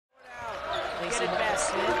Good at best.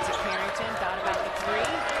 Smith to Carrington. Thought about the three.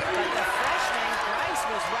 But the freshman, Bryce,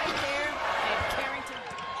 was right there. And Carrington.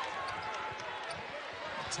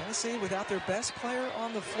 Tennessee without their best player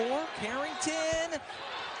on the floor. Carrington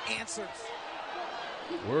answers.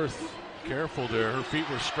 Worth careful there. Her feet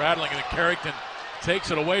were straddling, and Carrington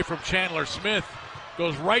takes it away from Chandler Smith.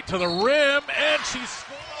 Goes right to the rim, and she's...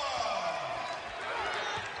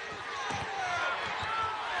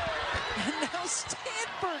 And now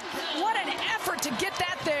Stanford. What an effort to get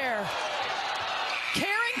that there.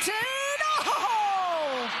 Carrington.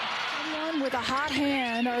 Oh! One with a hot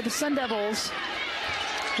hand are the Sun Devils.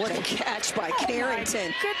 What a catch by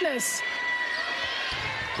Carrington. Oh my goodness.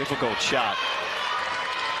 Difficult shot.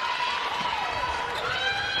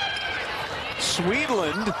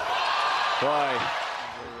 Sweetland. Boy.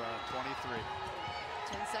 Number 23.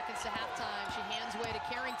 10 seconds to halftime. She hands way to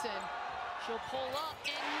Carrington. She'll pull up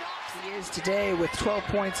and knocks. She is today with 12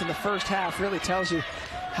 points in the first half. Really tells you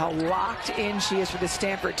how locked in she is for this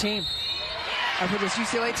Stanford team. For this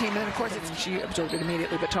UCLA team. And then, of course, she observed it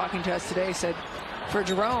immediately. But talking to us today said, for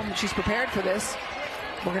Jerome, she's prepared for this.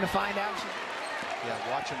 We're going to find out. Yeah,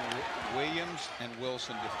 watching Williams and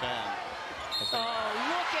Wilson defend. Oh,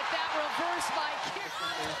 look at that reverse by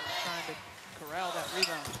Carrington. Trying to corral that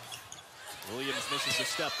rebound. Williams misses the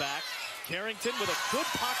step back. Carrington with a good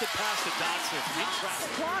pocket pass to Dotson. In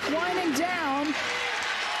traffic. Clock winding down.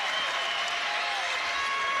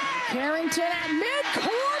 Carrington at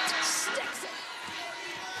midcourt. Sticks it.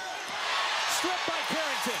 Stripped by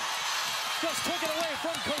Carrington. Just took it away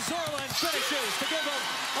from Kozorla and finishes to give them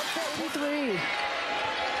a 43.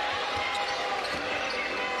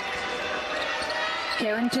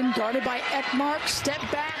 Carrington guarded by Ekmark. Step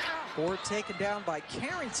back. Or taken down by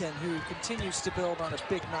Carrington, who continues to build on a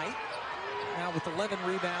big night. Now with 11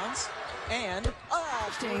 rebounds. And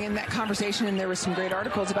staying in that conversation, and there were some great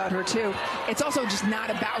articles about her too. It's also just not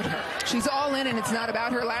about her. She's all in, and it's not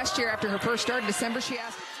about her. Last year, after her first start in December, she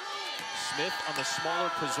asked. Smith on the smaller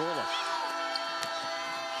Kozorla.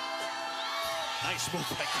 Nice move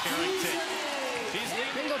by Carrington.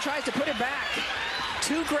 Bingle tries to put it back.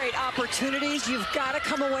 Two great opportunities. You've got to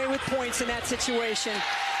come away with points in that situation.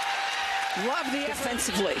 Love the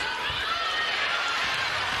defensively.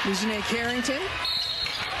 DiJonai Carrington.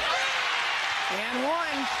 And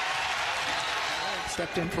one.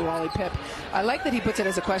 Stepped in for Wally Pipp. I like that he puts it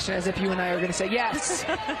as a question, as if you and I are going to say yes.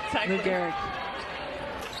 Exactly. Lou Gehrig.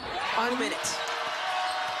 On a minute.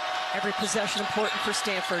 Every possession important for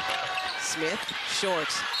Stanford. Smith, short,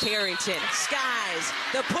 Carrington, skies,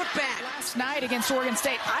 the putback. Last night against Oregon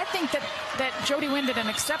State, I think that Jody Wynn did an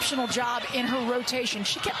exceptional job in her rotation.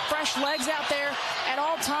 She kept fresh legs out there at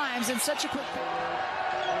all times in such a quick.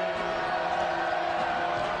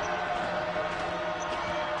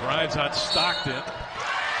 Drives on Stockton.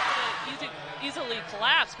 Easily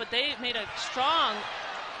collapsed, but they made a strong.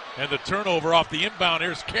 And the turnover off the inbound.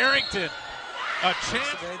 Here's Carrington. A chance.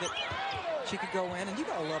 That she could go in, and you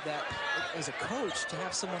gotta love that as a coach, to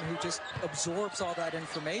have someone who just absorbs all that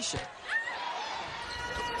information.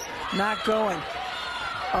 Not going.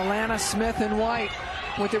 Alana Smith and White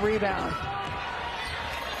with the rebound.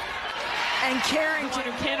 And Carrington,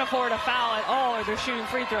 who can't afford a foul at all, or they're shooting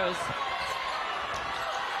free throws.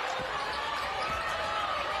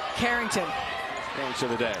 Carrington. Coach of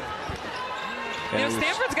the day. You know,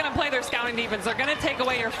 Stanford's going to play their scouting defense. They're going to take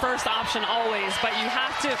away your first option always, but you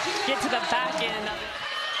have to get to the back end of it.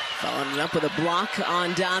 Following it up with a block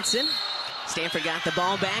on Dotson. Stanford got the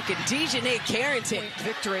ball back, and DiJonai Carrington.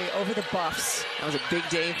 Victory over the Buffs. That was a big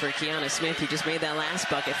day for Kiana Smith, who just made that last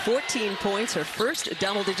bucket. 14 points, her first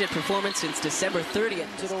double-digit performance since December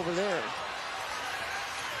 30th. It over there.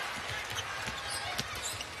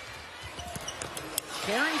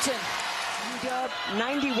 Carrington, UW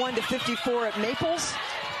 91-54 at Maples.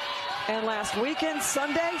 And last weekend,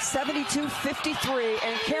 Sunday, 72-53.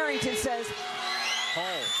 And Carrington says,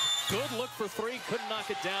 Hall, good look for three, couldn't knock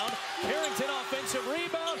it down. Carrington offensive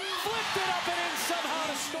rebound, flipped it up and in somehow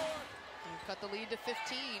to score. Cut the lead to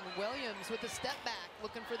 15. Williams with the step back,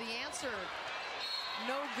 looking for the answer.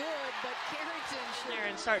 No good, but Carrington should. There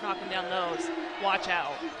and start knocking down those. Watch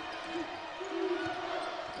out.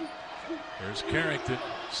 Here's Carrington.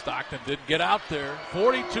 Stockton didn't get out there.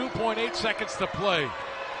 42.8 seconds to play.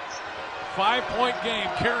 5-point game.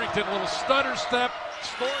 Carrington, a little stutter step.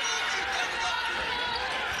 Scoring.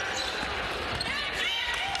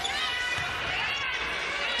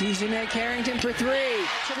 DiJonai Carrington for three.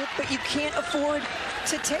 But you can't afford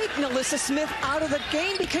to take Melissa Smith out of the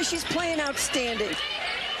game because she's playing outstanding.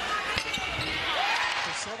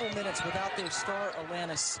 several minutes without their star,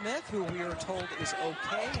 Alana Smith, who we are told is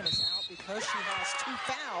okay and is out because she has 2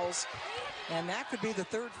 fouls. And that could be the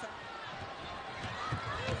 3rd foul.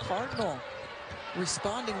 The Cardinal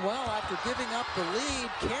responding well after giving up the lead.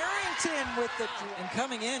 Carrington with the... And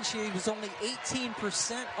coming in, she was only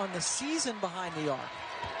 18% on the season behind the arc.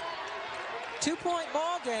 2-point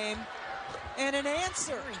ball game and an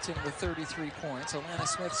answer. Carrington with 33 points. Alana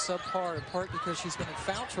Smith subpar in part because she's been in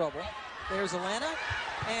foul trouble. There's Alana,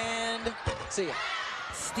 and see ya.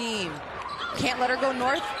 Steam. Can't let her go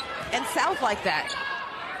north and south like that.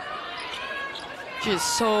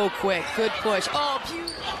 Just so quick. Good push. Oh,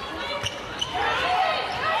 beautiful.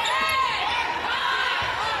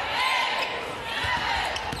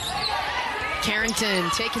 Carrington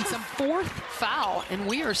taking some 4th foul, and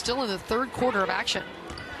we are still in the 3rd quarter of action.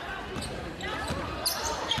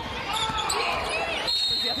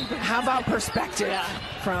 How about perspective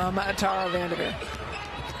from Tara Vanderveer?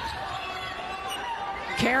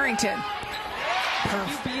 Carrington.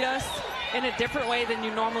 You beat us in a different way than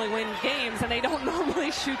you normally win games, and they don't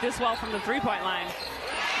normally shoot this well from the 3-point line.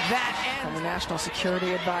 That and the National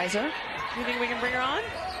Security Advisor. You think we can bring her on?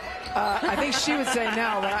 I think she would say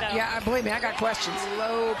no, but yeah, believe me, I got questions.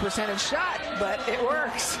 Low percentage shot, but it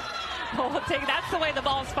works. Well, we'll take, that's the way the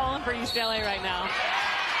ball's falling for UCLA right now.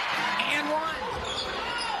 And one.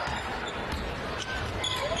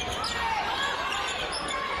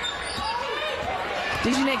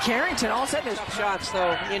 DiJonai Carrington all set. There's shots,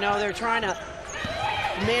 though. You know, they're trying to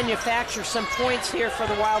manufacture some points here for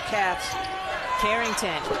the Wildcats.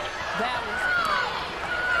 Carrington. that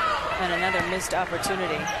was And another missed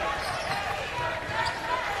opportunity.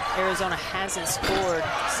 Arizona hasn't scored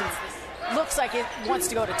since this looks like it wants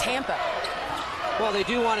to go to Tampa. Well, they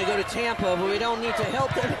do want to go to Tampa, but we don't need to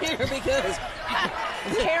help them here because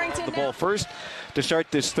Carrington the ball first to start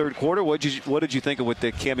this 3rd quarter. What did you think of what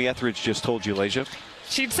the Cami Etheridge just told you, Leisha?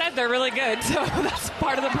 She said they're really good, so that's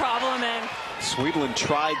part of the problem. And Sweetland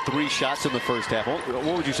tried 3 shots in the first half.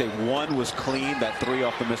 What would you say? 1 was clean, that 3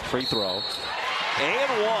 off the missed free throw.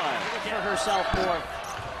 And 1. For herself more.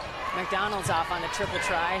 McDonald's off on the triple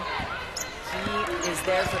try. He is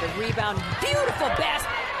there for the rebound. Beautiful bounce.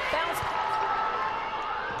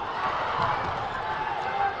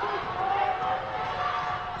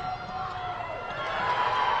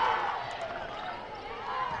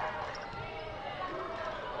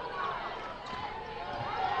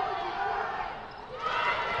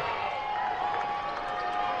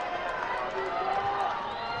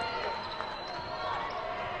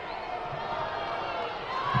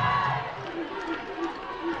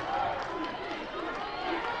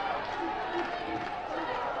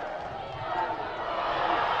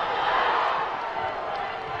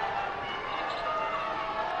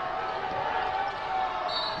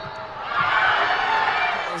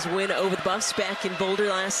 Win over the Buffs back in Boulder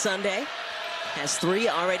last Sunday. Has 3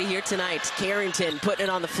 already here tonight. Carrington putting it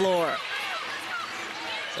on the floor.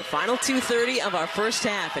 The final 2:30 of our first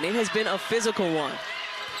half, and it has been a physical one.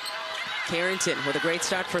 Carrington with a great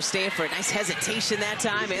start for Stanford. Nice hesitation that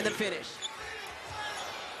time and the finish.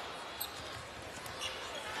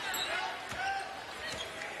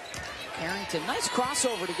 Carrington, nice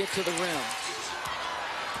crossover to get to the rim.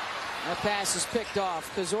 That pass is picked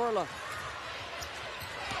off. Cazorla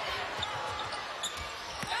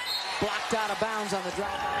blocked out of bounds on the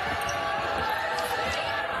drive.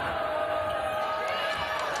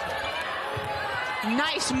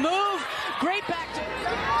 Nice move. Great back to...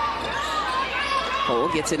 Cole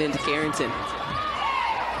gets it into Carrington.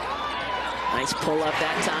 Nice pull up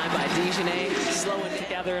that time by DiJonai. Slowing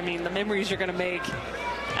together. I mean, the memories you're going to make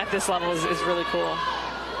at this level is really cool.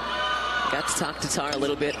 Got to talk to Tara a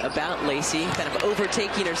little bit about Lacey, kind of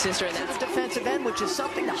overtaking her sister. And that's defensive end, which is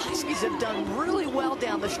something the Huskies have done really well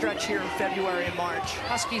down the stretch here in February and March.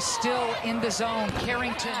 Huskies still in the zone.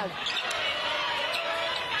 Carrington.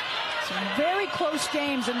 Some very close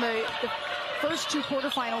games in the first 2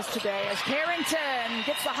 quarterfinals today as Carrington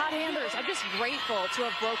gets the hot handers. I'm just grateful to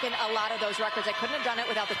have broken a lot of those records. I couldn't have done it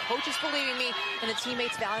without the coaches believing me and the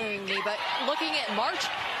teammates valuing me. But looking at March,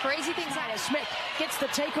 crazy things happen. Smith gets the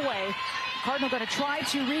takeaway. Cardinal going to try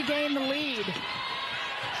to regain the lead.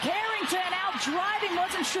 Carrington out driving.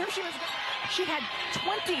 Wasn't sure she was. She had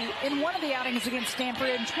 20 in one of the outings against Stanford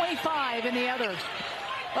and 25 in the other.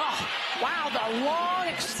 Oh, wow, the long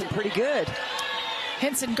extension. Pretty good.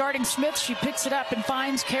 Henson guarding Smith. She picks it up and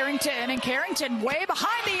finds Carrington. And Carrington way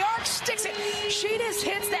behind the arc sticks it. She just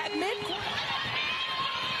hits that midcourt.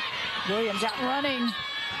 Williams out running.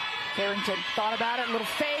 Carrington thought about it. Little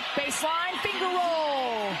fake. Baseline. Finger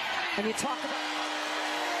roll. And you talk about...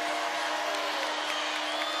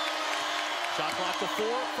 Shot clock to 4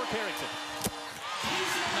 for Carrington.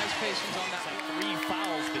 Nice patience on that. 3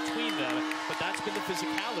 fouls between them, but that's been the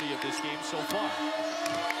physicality of this game so far.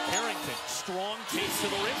 Carrington, strong chase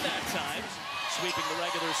to the rim that time, sweeping the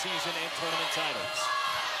regular season and tournament titles.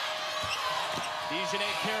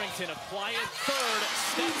 DiJonai Carrington, a quiet third,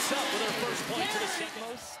 steps up with her first points of the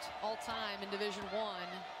second. Most all-time in Division I.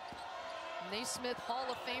 Naismith Hall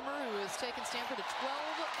of Famer who has taken Stanford to 12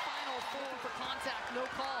 Final Four for contact, no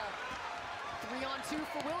call. 3-on-2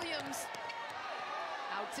 for Williams.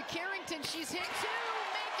 Out to Carrington, she's hit 2,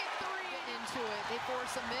 make it 3. Into it, they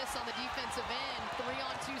force a miss on the defensive end.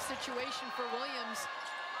 3-on-2 situation for Williams.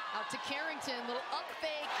 Out to Carrington, little up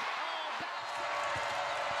fake. Oh, back.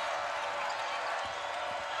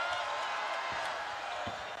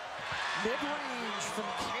 Mid-range from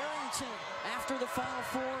Carrington after the Final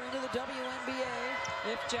Four into the WNBA.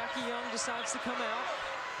 If Jackie Young decides to come out.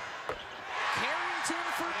 Carrington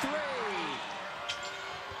for 3.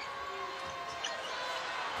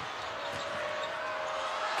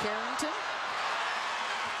 Carrington.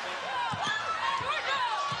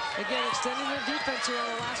 Again, extending their defense here on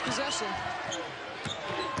the last possession.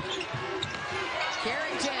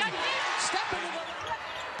 Carrington. Step into the...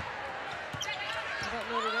 How about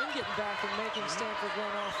Notre Dame getting back and making Stanford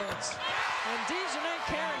run offense? And DiJonai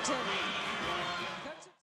Carrington